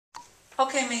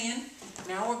Okay, Mayan,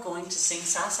 now we're going to sing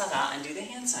sa sa da and do the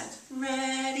hand signs.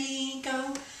 Ready,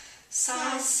 go.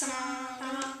 Sa sa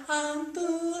da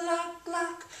bulak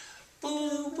lak,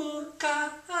 bu bu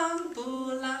ka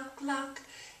bulak lak,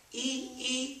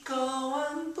 e go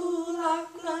bulak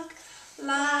lak,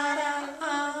 la da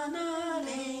na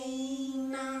re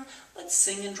na. Let's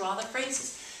sing and draw the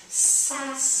phrases.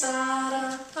 Sa sa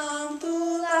da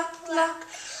bulak lak,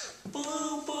 bu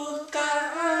bu ka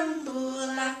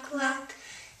bulak lak,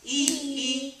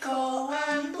 e go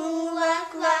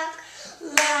bulak lak,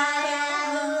 la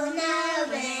da na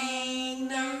re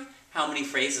na. How many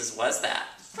phrases was that?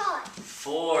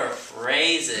 4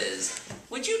 phrases.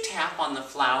 Would you tap on the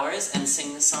flowers and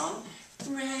sing the song?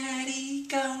 Ready,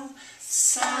 go.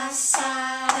 Sa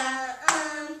sa da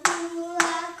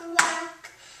bulak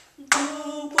lak,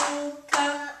 bu bu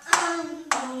ka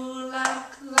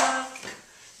bulak lak.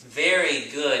 Very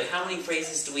good. How many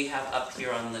phrases do we have up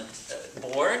here on the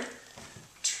board?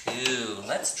 2.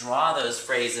 Let's draw those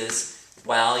phrases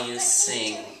while you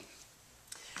sing.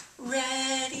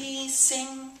 Ready,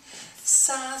 sing.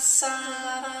 Sa sa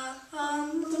da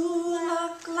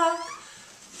bulak lak,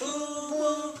 bu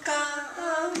bu ka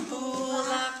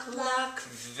bulak lak.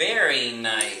 Very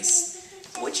nice.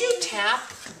 Would you tap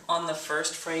on the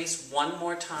first phrase one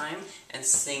more time and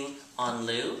sing on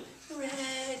Lou?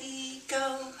 Ready,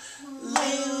 go.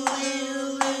 Lou,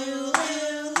 Lou, Lou,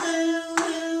 Lou, Lou,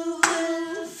 Lou,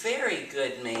 Lou. Very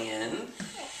good, Mayan.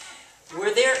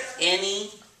 Were there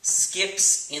any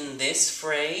skips in this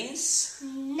phrase?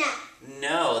 No.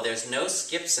 No, there's no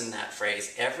skips in that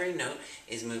phrase. Every note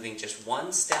is moving just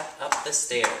one step up the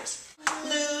stairs.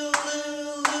 Lou,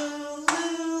 Lou, Lou,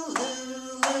 Lou,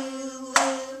 Lou, Lou,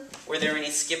 Lou. Were there any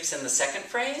skips in the second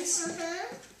phrase?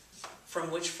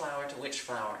 From which flower to which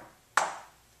flower?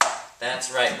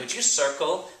 That's right. Would you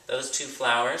circle those 2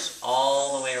 flowers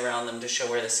all the way around them to show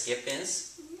where the skip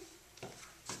is?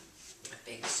 A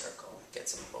big circle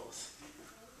gets them both.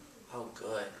 Oh,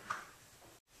 good.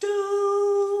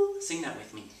 Do. Sing that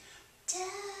with me. Do,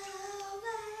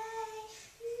 re,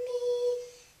 mi.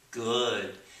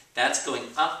 Good. That's going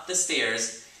up the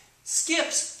stairs.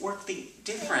 Skips work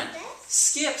different.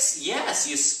 Skips, yes.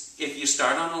 If you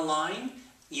start on a line,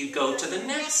 you go to the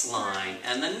next line,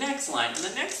 and the next line, and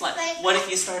the next line. What if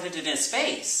you started in a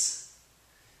space?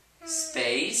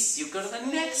 Space, you go to the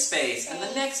next space, and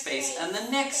the next space, and the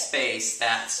next space.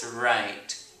 That's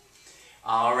right.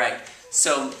 All right.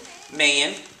 So,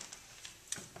 Mayan,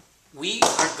 we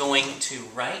are going to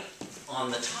write on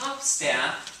the top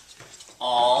staff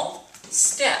all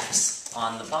steps.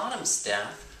 On the bottom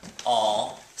staff,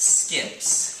 all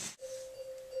skips.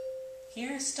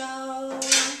 Here's do.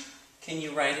 Can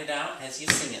you write it out as you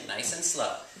sing it nice and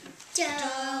slow? Do,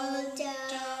 do,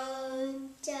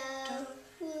 do,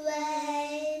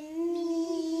 re, mi,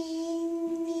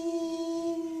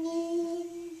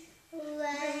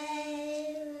 re,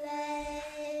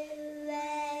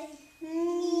 mi,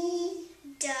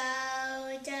 do,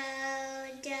 do,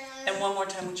 do. And one more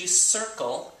time, would you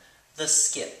circle the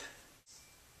skip?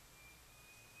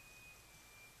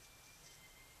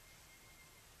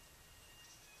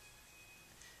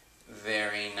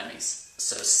 Very nice.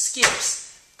 So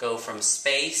skips go from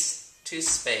space to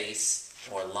space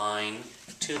or line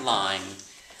to line.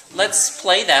 Let's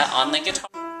play that on the guitar.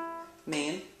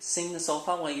 Mayan, sing the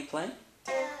solfa while you play.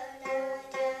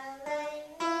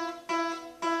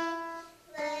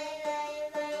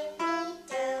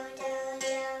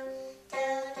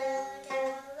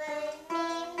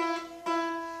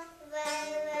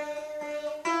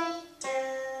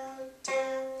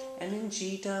 And then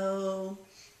G, do.